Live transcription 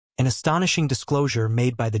An astonishing disclosure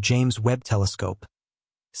made by the James Webb Telescope.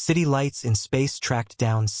 City lights in space tracked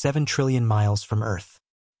down 7 trillion miles from Earth.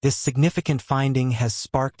 This significant finding has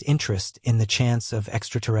sparked interest in the chance of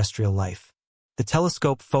extraterrestrial life. The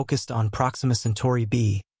telescope focused on Proxima Centauri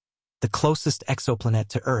b, the closest exoplanet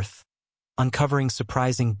to Earth, uncovering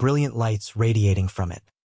surprising brilliant lights radiating from it.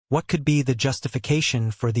 What could be the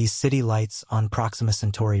justification for these city lights on Proxima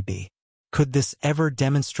Centauri b? Could this ever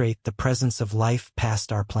demonstrate the presence of life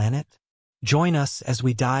past our planet? Join us as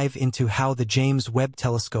we dive into how the James Webb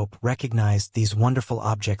Telescope recognized these wonderful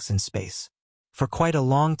objects in space. For quite a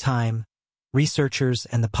long time, researchers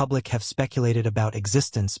and the public have speculated about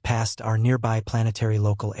existence past our nearby planetary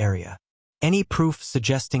local area. Any proof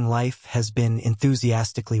suggesting life has been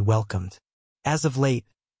enthusiastically welcomed. As of late,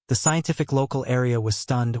 the scientific local area was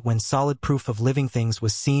stunned when solid proof of living things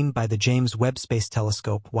was seen by the James Webb Space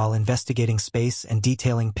Telescope while investigating space and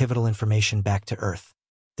detailing pivotal information back to Earth.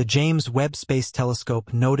 The James Webb Space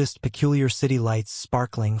Telescope noticed peculiar city lights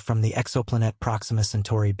sparkling from the exoplanet Proxima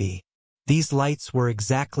Centauri b. These lights were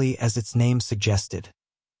exactly as its name suggested,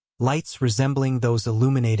 lights resembling those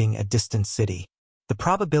illuminating a distant city. The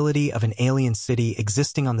probability of an alien city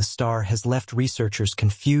existing on the star has left researchers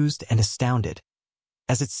confused and astounded,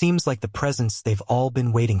 as it seems like the presence they've all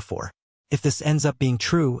been waiting for. If this ends up being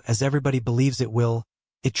true, as everybody believes it will,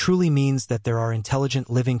 it truly means that there are intelligent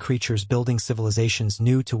living creatures building civilizations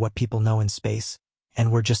new to what people know in space,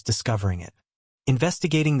 and we're just discovering it.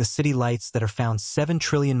 Investigating the city lights that are found 7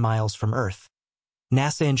 trillion miles from Earth,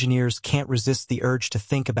 NASA engineers can't resist the urge to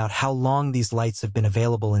think about how long these lights have been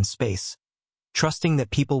available in space, trusting that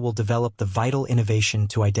people will develop the vital innovation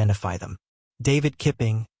to identify them. David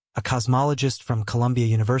Kipping, a cosmologist from Columbia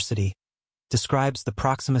University, describes the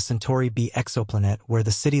Proxima Centauri b exoplanet where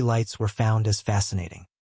the city lights were found as fascinating.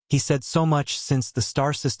 He said, so much since the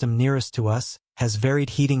star system nearest to us has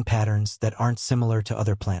varied heating patterns that aren't similar to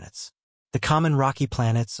other planets. The common rocky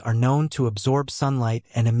planets are known to absorb sunlight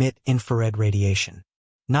and emit infrared radiation.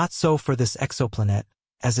 Not so for this exoplanet,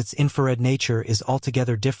 as its infrared nature is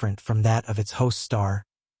altogether different from that of its host star,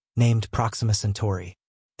 named Proxima Centauri.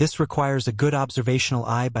 This requires a good observational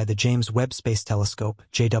eye by the James Webb Space Telescope,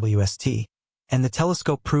 JWST, and the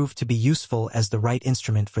telescope proved to be useful as the right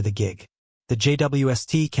instrument for the gig. The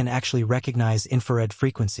JWST can actually recognize infrared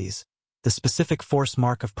frequencies. The specific force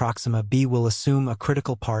mark of Proxima b will assume a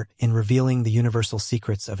critical part in revealing the universal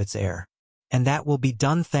secrets of its air. And that will be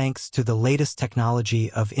done thanks to the latest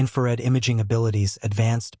technology of infrared imaging abilities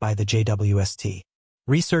advanced by the JWST.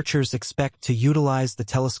 Researchers expect to utilize the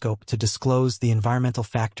telescope to disclose the environmental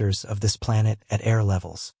factors of this planet at air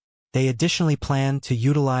levels. They additionally plan to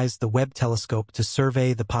utilize the Webb telescope to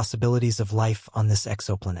survey the possibilities of life on this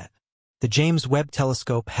exoplanet. The James Webb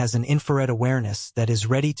Telescope has an infrared awareness that is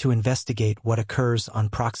ready to investigate what occurs on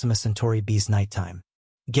Proxima Centauri b's nighttime.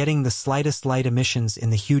 Getting the slightest light emissions in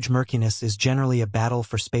the huge murkiness is generally a battle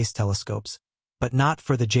for space telescopes, but not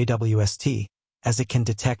for the JWST, as it can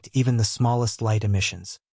detect even the smallest light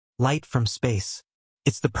emissions. Light from space.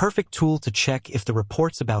 It's the perfect tool to check if the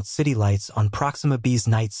reports about city lights on Proxima b's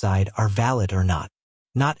night side are valid or not.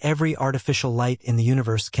 Not every artificial light in the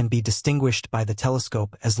universe can be distinguished by the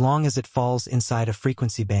telescope as long as it falls inside a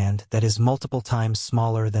frequency band that is multiple times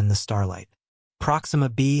smaller than the starlight. Proxima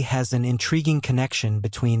b has an intriguing connection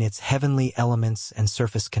between its heavenly elements and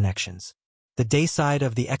surface connections. The day side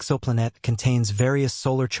of the exoplanet contains various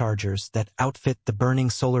solar chargers that outfit the burning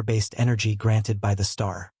solar-based energy granted by the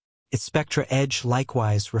star. Its spectra edge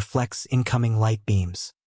likewise reflects incoming light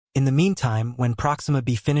beams. In the meantime, when Proxima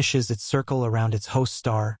b finishes its circle around its host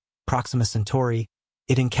star, Proxima Centauri,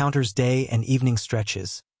 it encounters day and evening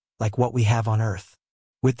stretches, like what we have on Earth,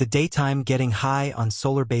 with the daytime getting high on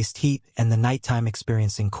solar-based heat and the nighttime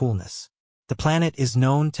experiencing coolness. The planet is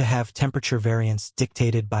known to have temperature variance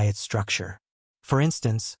dictated by its structure. For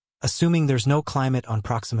instance, assuming there's no climate on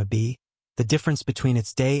Proxima b, the difference between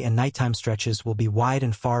its day and nighttime stretches will be wide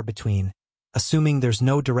and far between, assuming there's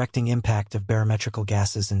no directing impact of barometrical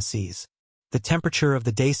gases and seas. The temperature of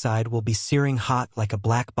the day side will be searing hot like a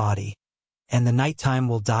black body, and the nighttime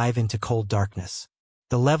will dive into cold darkness.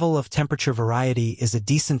 The level of temperature variety is a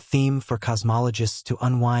decent theme for cosmologists to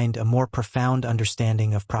unwind a more profound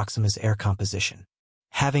understanding of Proxima's air composition.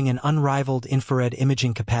 Having an unrivaled infrared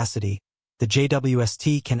imaging capacity, the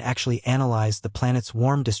JWST can actually analyze the planet's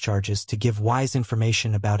warm discharges to give wise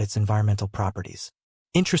information about its environmental properties.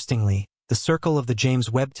 Interestingly, the circle of the James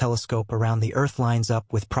Webb Telescope around the Earth lines up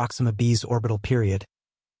with Proxima b's orbital period,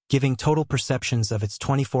 giving total perceptions of its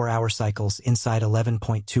 24-hour cycles inside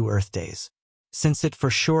 11.2 Earth days. Since it for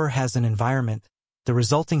sure has an environment, The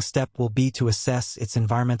resulting step will be to assess its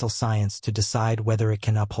environmental science to decide whether it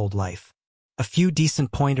can uphold life. A few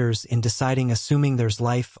decent pointers in deciding assuming there's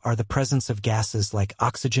life are the presence of gases like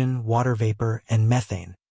oxygen, water vapor, and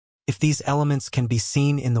methane. If these elements can be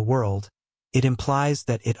seen in the world, it implies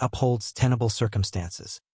that it upholds tenable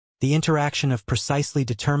circumstances. The interaction of precisely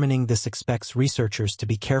determining this expects researchers to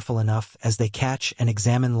be careful enough as they catch and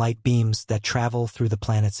examine light beams that travel through the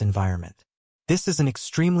planet's environment. This is an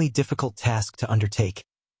extremely difficult task to undertake,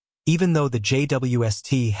 even though the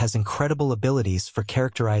JWST has incredible abilities for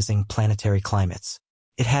characterizing planetary climates.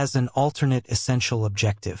 It has an alternate essential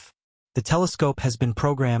objective. The telescope has been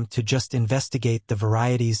programmed to just investigate the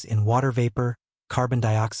varieties in water vapor, carbon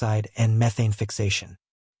dioxide, and methane fixation.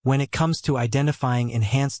 When it comes to identifying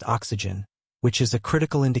enhanced oxygen, which is a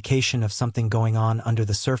critical indication of something going on under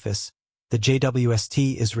the surface, the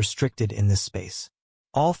JWST is restricted in this space.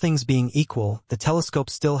 All things being equal, the telescope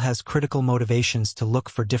still has critical motivations to look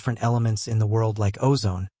for different elements in the world like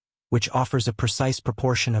ozone, which offers a precise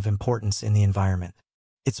proportion of importance in the environment.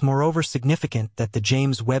 It's moreover significant that the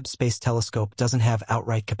James Webb Space Telescope doesn't have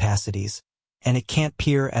outright capacities, and it can't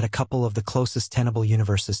peer at a couple of the closest tenable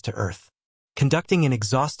universes to Earth. Conducting an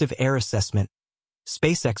exhaustive air assessment,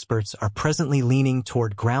 space experts are presently leaning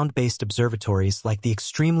toward ground-based observatories like the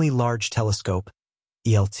Extremely Large Telescope,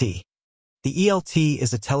 ELT. The ELT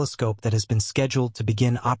is a telescope that has been scheduled to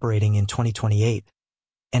begin operating in 2028,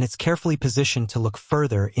 and it's carefully positioned to look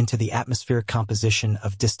further into the atmospheric composition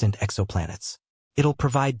of distant exoplanets. It'll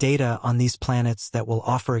provide data on these planets that will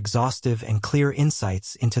offer exhaustive and clear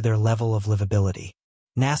insights into their level of livability.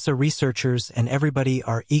 NASA researchers and everybody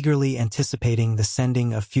are eagerly anticipating the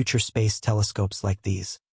sending of future space telescopes like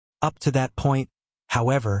these. Up to that point,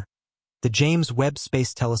 however, the James Webb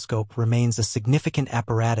Space Telescope remains a significant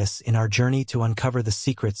apparatus in our journey to uncover the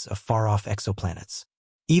secrets of far-off exoplanets.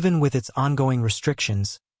 Even with its ongoing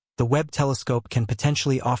restrictions, the Webb Telescope can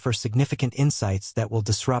potentially offer significant insights that will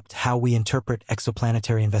disrupt how we interpret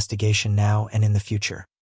exoplanetary investigation now and in the future.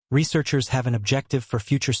 Researchers have an objective for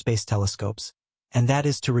future space telescopes, and that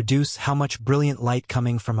is to reduce how much brilliant light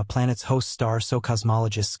coming from a planet's host star so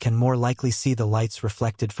cosmologists can more likely see the lights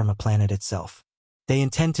reflected from a planet itself. They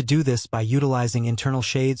intend to do this by utilizing internal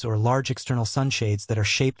shades or large external sunshades that are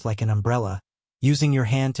shaped like an umbrella, using your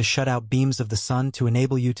hand to shut out beams of the sun to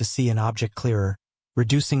enable you to see an object clearer,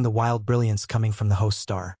 reducing the wild brilliance coming from the host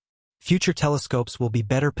star. Future telescopes will be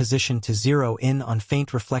better positioned to zero in on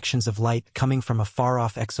faint reflections of light coming from a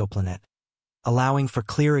far-off exoplanet, allowing for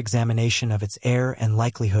clear examination of its air and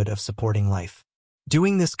likelihood of supporting life.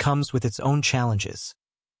 Doing this comes with its own challenges.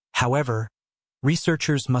 However,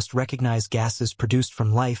 researchers must recognize gases produced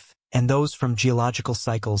from life and those from geological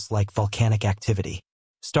cycles like volcanic activity.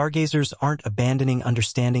 Stargazers aren't abandoning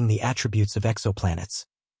understanding the attributes of exoplanets,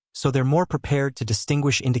 so they're more prepared to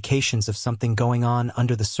distinguish indications of something going on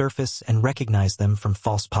under the surface and recognize them from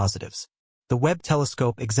false positives. The Webb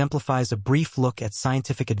Telescope exemplifies a brief look at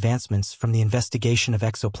scientific advancements from the investigation of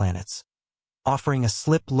exoplanets, offering a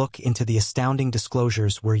slip look into the astounding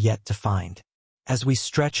disclosures we're yet to find. As we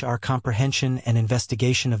stretch our comprehension and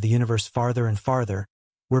investigation of the universe farther and farther,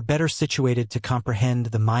 we're better situated to comprehend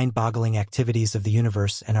the mind-boggling activities of the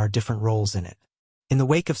universe and our different roles in it. In the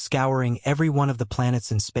wake of scouring every one of the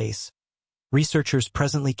planets in space, researchers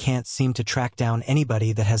presently can't seem to track down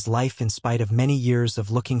anybody that has life in spite of many years of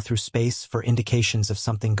looking through space for indications of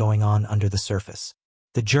something going on under the surface.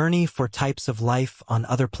 The journey for types of life on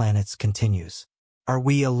other planets continues. Are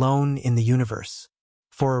we alone in the universe?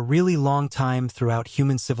 For a really long time throughout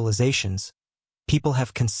human civilizations, people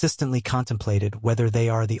have consistently contemplated whether they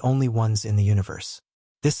are the only ones in the universe.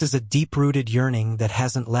 This is a deep-rooted yearning that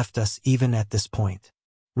hasn't left us even at this point.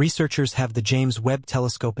 Researchers have the James Webb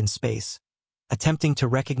Telescope in space, attempting to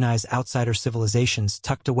recognize outsider civilizations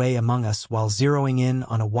tucked away among us while zeroing in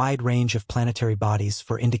on a wide range of planetary bodies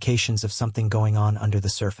for indications of something going on under the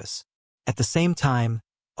surface. At the same time,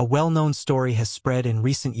 a well-known story has spread in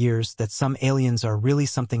recent years that some aliens are really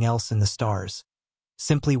something else in the stars,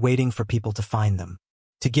 simply waiting for people to find them.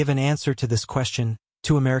 To give an answer to this question,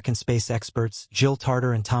 two American space experts, Jill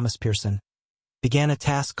Tarter and Thomas Pearson, began a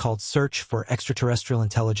task called Search for Extraterrestrial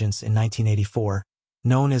Intelligence in 1984,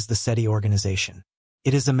 known as the SETI organization.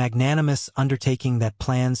 It is a magnanimous undertaking that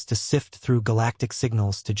plans to sift through galactic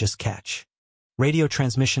signals to just catch radio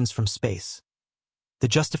transmissions from space. The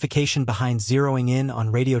justification behind zeroing in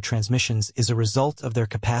on radio transmissions is a result of their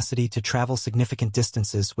capacity to travel significant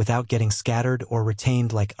distances without getting scattered or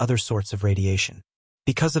retained like other sorts of radiation.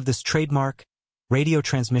 Because of this trademark, radio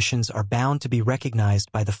transmissions are bound to be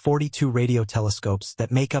recognized by the 42 radio telescopes that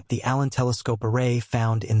make up the Allen Telescope array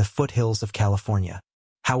found in the foothills of California.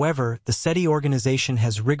 However, the SETI organization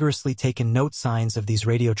has rigorously taken note signs of these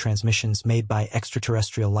radio transmissions made by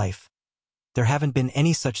extraterrestrial life. There haven't been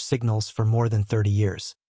any such signals for more than 30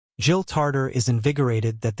 years. Jill Tarter is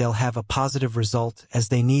invigorated that they'll have a positive result as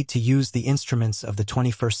they need to use the instruments of the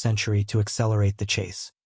 21st century to accelerate the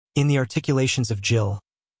chase. In the articulations of Jill,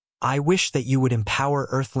 I wish that you would empower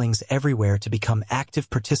Earthlings everywhere to become active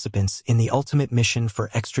participants in the ultimate mission for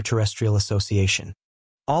Extraterrestrial Association.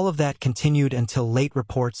 All of that continued until late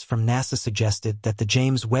reports from NASA suggested that the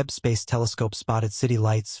James Webb Space Telescope spotted city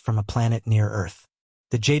lights from a planet near Earth.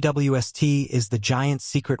 The JWST is the giant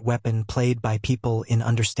secret weapon played by people in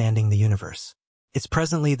understanding the universe. It's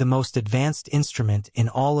presently the most advanced instrument in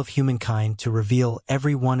all of humankind to reveal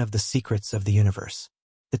every one of the secrets of the universe.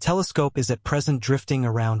 The telescope is at present drifting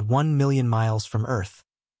around 1 million miles from Earth,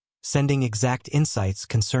 sending exact insights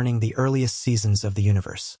concerning the earliest seasons of the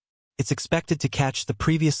universe. It's expected to catch the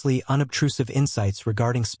previously unobtrusive insights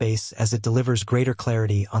regarding space as it delivers greater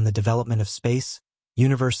clarity on the development of space,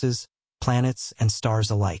 universes, planets, and stars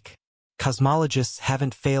alike. Cosmologists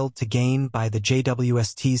haven't failed to gain by the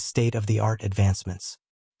JWST's state-of-the-art advancements.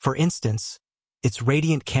 For instance, its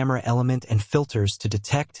radiant camera element and filters to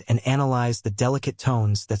detect and analyze the delicate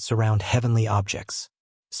tones that surround heavenly objects.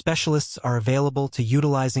 Specialists are available to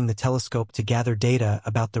utilizing the telescope to gather data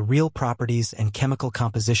about the real properties and chemical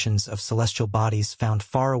compositions of celestial bodies found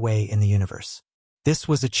far away in the universe. This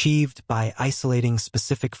was achieved by isolating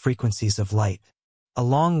specific frequencies of light. A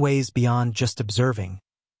long ways beyond just observing,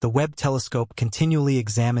 the Webb telescope continually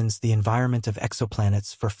examines the environment of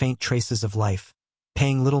exoplanets for faint traces of life,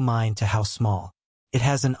 paying little mind to how small. It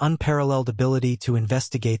has an unparalleled ability to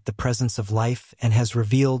investigate the presence of life and has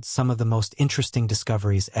revealed some of the most interesting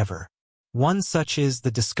discoveries ever. One such is the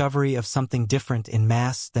discovery of something different in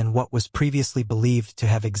mass than what was previously believed to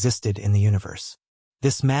have existed in the universe.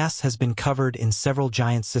 This mass has been covered in several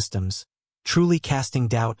giant systems, truly casting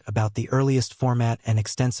doubt about the earliest format and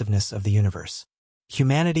extensiveness of the universe.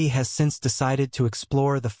 Humanity has since decided to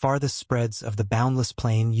explore the farthest spreads of the boundless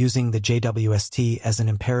plane using the JWST as an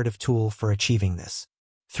imperative tool for achieving this.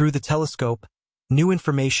 Through the telescope, new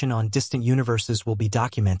information on distant universes will be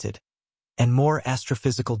documented, and more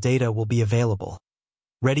astrophysical data will be available,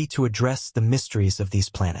 ready to address the mysteries of these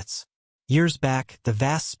planets. Years back, the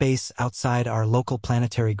vast space outside our local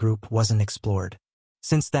planetary group wasn't explored.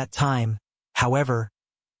 Since that time, however,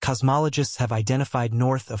 cosmologists have identified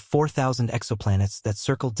north of 4,000 exoplanets that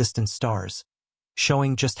circle distant stars,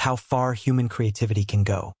 showing just how far human creativity can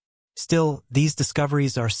go. Still, these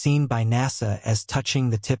discoveries are seen by NASA as touching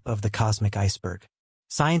the tip of the cosmic iceberg.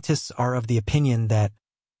 Scientists are of the opinion that,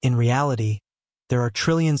 in reality, there are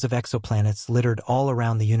trillions of exoplanets littered all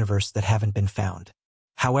around the universe that haven't been found.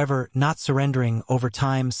 However, not surrendering, over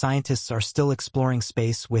time scientists are still exploring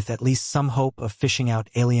space with at least some hope of fishing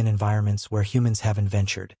out alien environments where humans haven't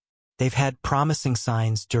ventured. They've had promising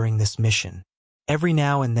signs during this mission. Every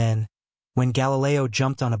now and then, when Galileo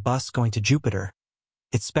jumped on a bus going to Jupiter,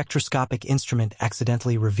 its spectroscopic instrument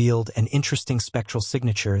accidentally revealed an interesting spectral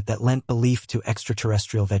signature that lent belief to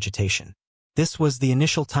extraterrestrial vegetation. This was the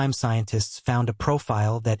initial time scientists found a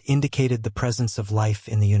profile that indicated the presence of life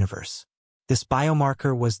in the universe. This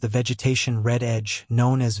biomarker was the vegetation red edge,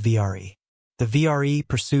 known as VRE. The VRE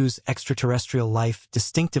pursues extraterrestrial life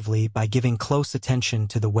distinctively by giving close attention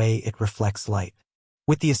to the way it reflects light.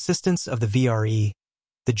 With the assistance of the VRE,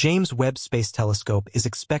 the James Webb Space Telescope is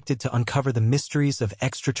expected to uncover the mysteries of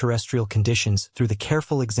extraterrestrial conditions through the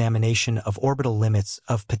careful examination of orbital limits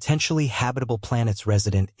of potentially habitable planets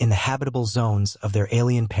resident in the habitable zones of their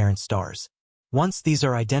alien parent stars. Once these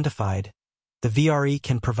are identified, the VRE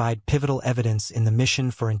can provide pivotal evidence in the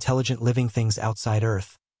mission for intelligent living things outside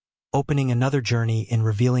Earth, opening another journey in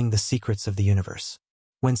revealing the secrets of the universe.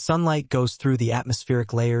 When sunlight goes through the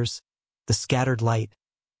atmospheric layers, the scattered light,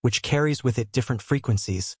 which carries with it different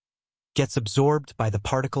frequencies, gets absorbed by the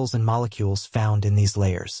particles and molecules found in these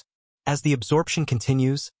layers. As the absorption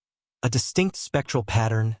continues, a distinct spectral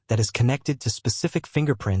pattern that is connected to specific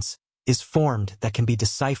fingerprints is formed that can be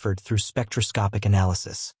deciphered through spectroscopic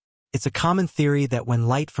analysis. It's a common theory that when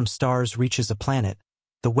light from stars reaches a planet,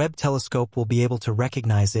 the Webb telescope will be able to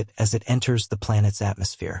recognize it as it enters the planet's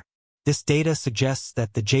atmosphere. This data suggests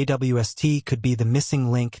that the JWST could be the missing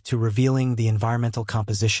link to revealing the environmental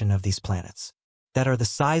composition of these planets, that are the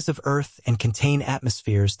size of Earth and contain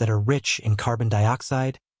atmospheres that are rich in carbon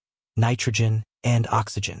dioxide, nitrogen, and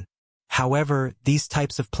oxygen. However, these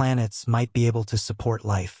types of planets might be able to support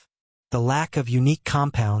life. The lack of unique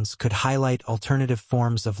compounds could highlight alternative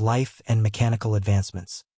forms of life and mechanical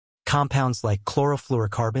advancements. Compounds like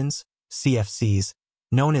chlorofluorocarbons, CFCs,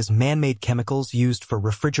 known as man-made chemicals used for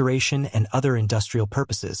refrigeration and other industrial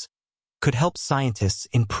purposes, could help scientists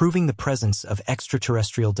in proving the presence of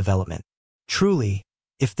extraterrestrial development. Truly,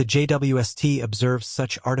 if the JWST observes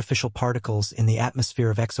such artificial particles in the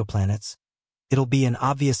atmosphere of exoplanets, it'll be an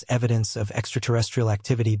obvious evidence of extraterrestrial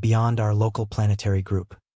activity beyond our local planetary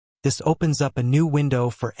group. This opens up a new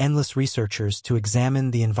window for endless researchers to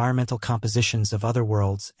examine the environmental compositions of other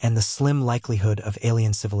worlds and the slim likelihood of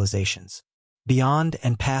alien civilizations. Beyond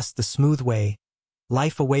and past the smooth way,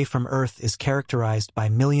 life away from Earth is characterized by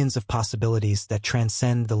millions of possibilities that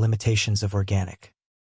transcend the limitations of organic